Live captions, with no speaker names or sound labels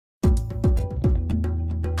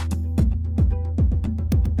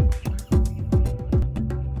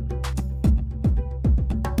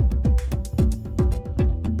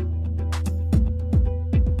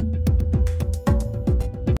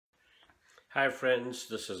Hi friends,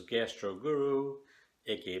 this is Gastro Guru,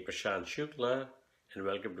 aka Prashant Shukla, and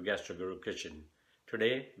welcome to Gastro Guru Kitchen.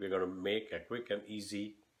 Today we're going to make a quick and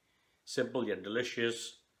easy, simple yet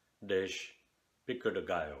delicious dish, Pico de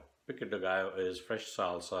Gallo. Pico de Gallo is fresh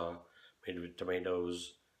salsa made with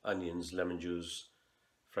tomatoes, onions, lemon juice,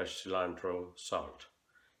 fresh cilantro, salt.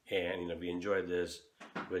 And we enjoy this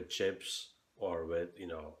with chips or with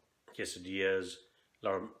quesadillas, a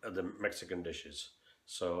lot of other Mexican dishes.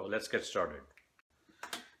 So let's get started.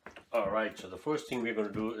 Alright, so the first thing we're going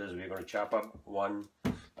to do is we're going to chop up one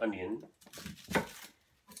onion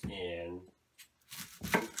and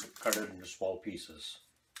cut it into small pieces.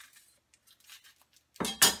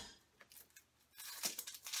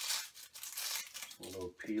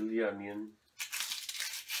 We'll peel the onion.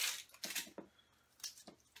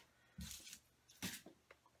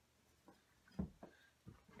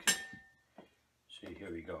 Okay, so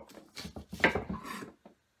here we go.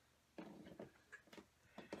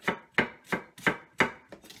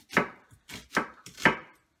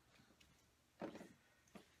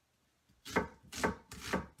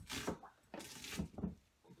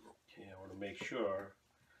 Make sure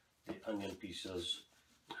the onion pieces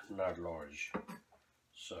are not large.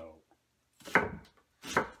 So I'm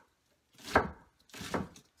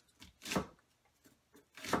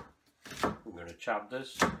going to chop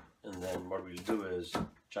this, and then what we'll do is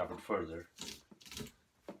chop it further.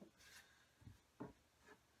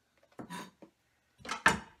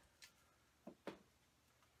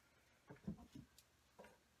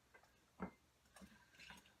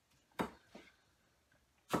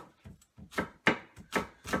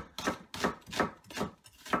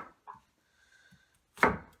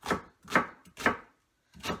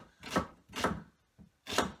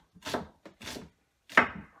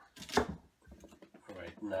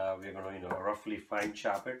 Now we're going to roughly fine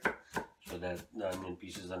chop it so that the onion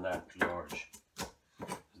pieces are not too large.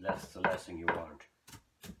 That's the last thing you want,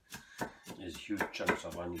 is huge chunks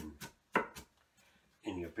of onion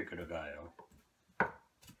in your Pico de Gallo.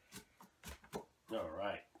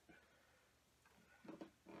 Alright.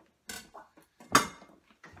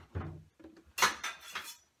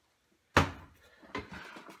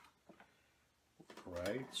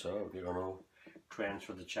 Right, so we're going to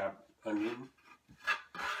transfer the chopped onion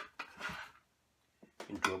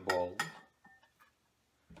into a bowl.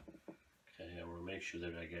 Okay, I want to make sure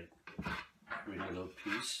that I get every little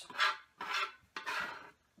piece.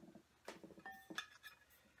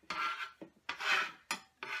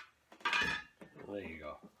 There you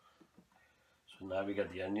go. So now we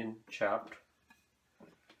got the onion chopped.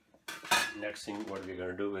 Next thing what we're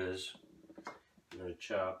going to do is we're going to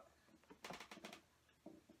chop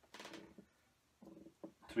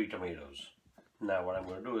 3 tomatoes. Now what I'm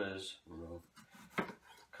going to do is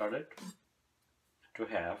cut it to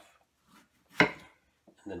half, and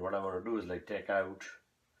then what I want to do is take out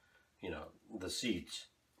the seeds,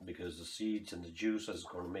 because the seeds and the juice is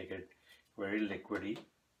going to make it very liquidy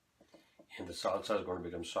and the salsa is going to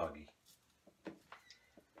become soggy,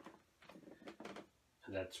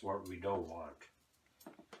 and that's what we don't want.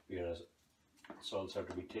 We want salsa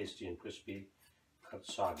to be tasty and crispy, not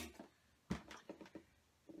soggy.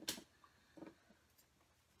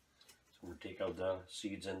 I'm going to take out the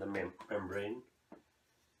seeds and the membrane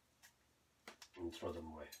and throw them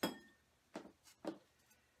away.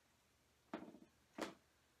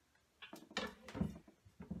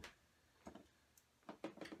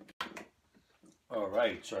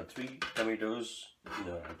 Alright, so 3 tomatoes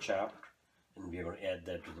are chopped, and we're going to add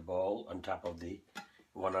that to the bowl on top of the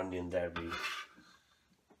 1 onion that we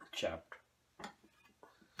chopped.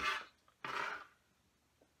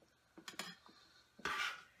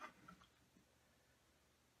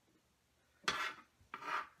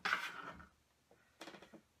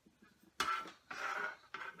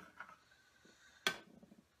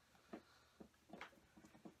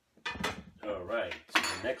 Alright, so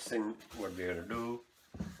the next thing what we're going to do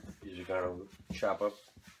is we're going to chop up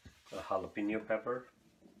a jalapeno pepper,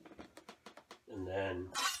 and then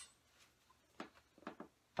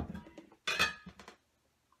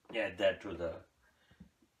add that to the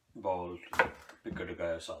bowl, Pico de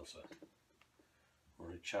Gallo salsa. I'm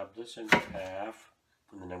going to chop this into half,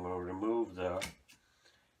 and then I'm going to remove the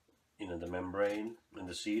the membrane and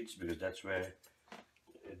the seeds, because that's where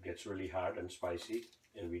it gets really hot and spicy,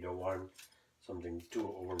 and we don't want something too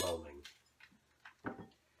overwhelming. I'm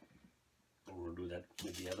going to do that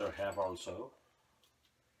with the other half also.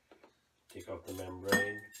 Take off the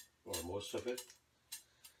membrane, or most of it,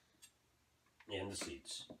 and the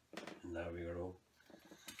seeds. And now we're going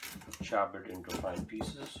to chop it into fine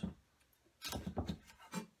pieces.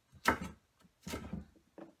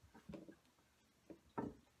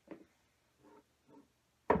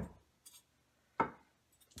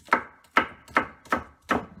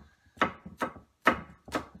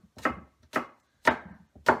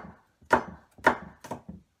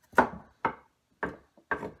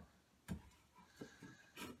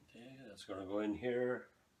 That's going to go in here.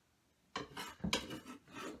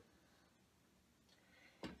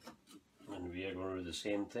 And we are going to do the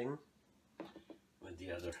same thing with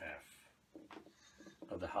the other half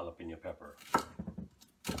of the jalapeno pepper.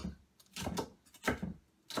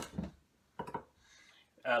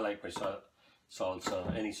 I like my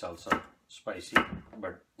salsa, any salsa, spicy,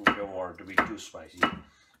 but we don't want it to be too spicy,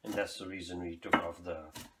 and that's the reason we took off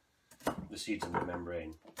the seeds in the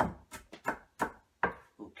membrane.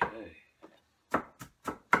 Okay,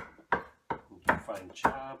 fine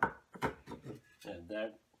chop, add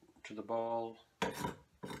that to the bowl.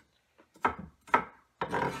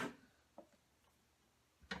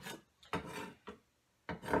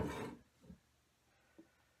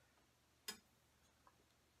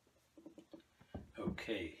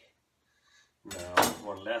 Okay, now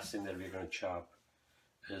one last thing that we're going to chop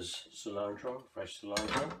is cilantro, fresh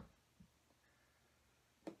cilantro,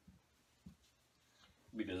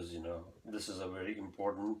 because you know this is a very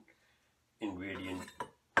important ingredient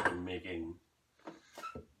in making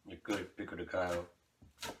a good Pico de Gallo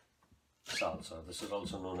salsa. This is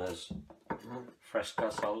also known as Fresca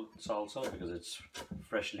salsa because it's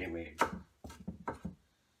freshly made.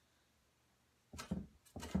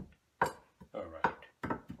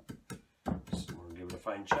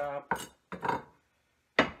 Fine chop,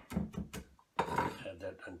 add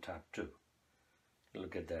that on top too.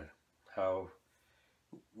 Look at that, how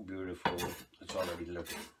beautiful it's already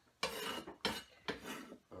looking.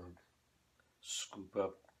 Scoop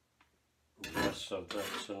up the rest of the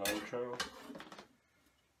cilantro.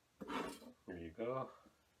 There you go.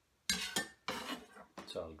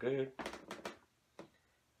 It's all good.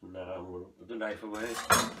 Now I'm going to put the knife away.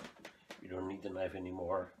 You don't need the knife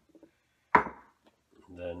anymore.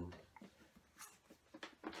 Then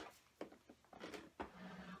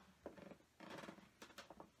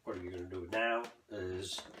what we're going to do now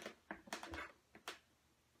is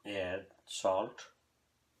add salt,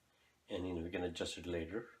 and you know we can adjust it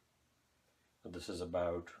later. So this is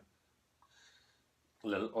about a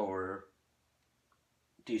little over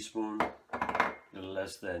a teaspoon, a little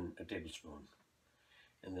less than a tablespoon.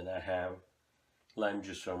 And then I have lime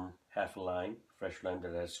juice from half a lime, fresh lime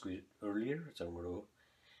that I squeezed earlier, so I'm going to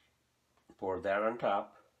pour that on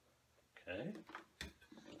top. Okay,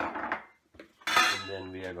 and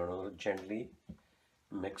then we are going to gently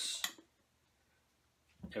mix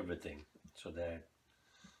everything so that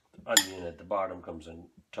the onion at the bottom comes on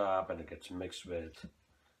top and it gets mixed with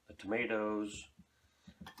the tomatoes,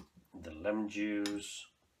 the lemon juice,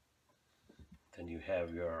 then you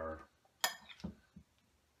have your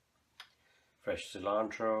fresh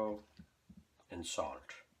cilantro and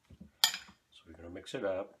salt. So we're going to mix it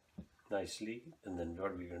up nicely, and then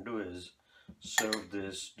what we're going to do is serve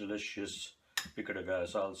this delicious Pico de Gallo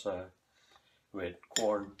salsa with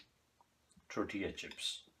corn tortilla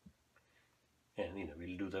chips. And you know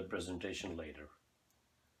we'll do the presentation later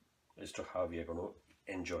as to how we are going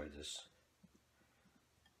to enjoy this.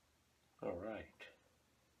 All right.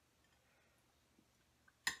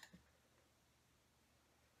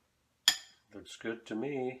 Looks good to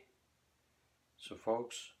me. So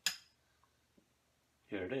folks,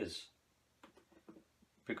 here it is.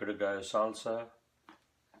 Pico de Gallo salsa,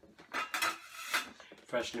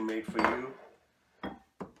 freshly made for you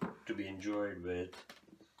to be enjoyed with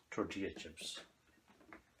tortilla chips.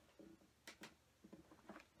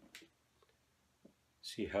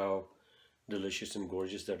 See how delicious and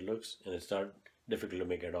gorgeous that looks, and it's not difficult to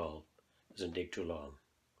make at all. It doesn't take too long.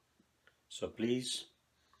 So please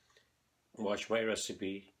watch my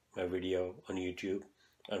recipe, my video on YouTube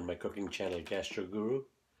on my cooking channel Gastro,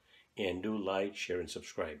 and do like, share and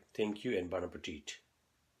subscribe. Thank you and bon appetit.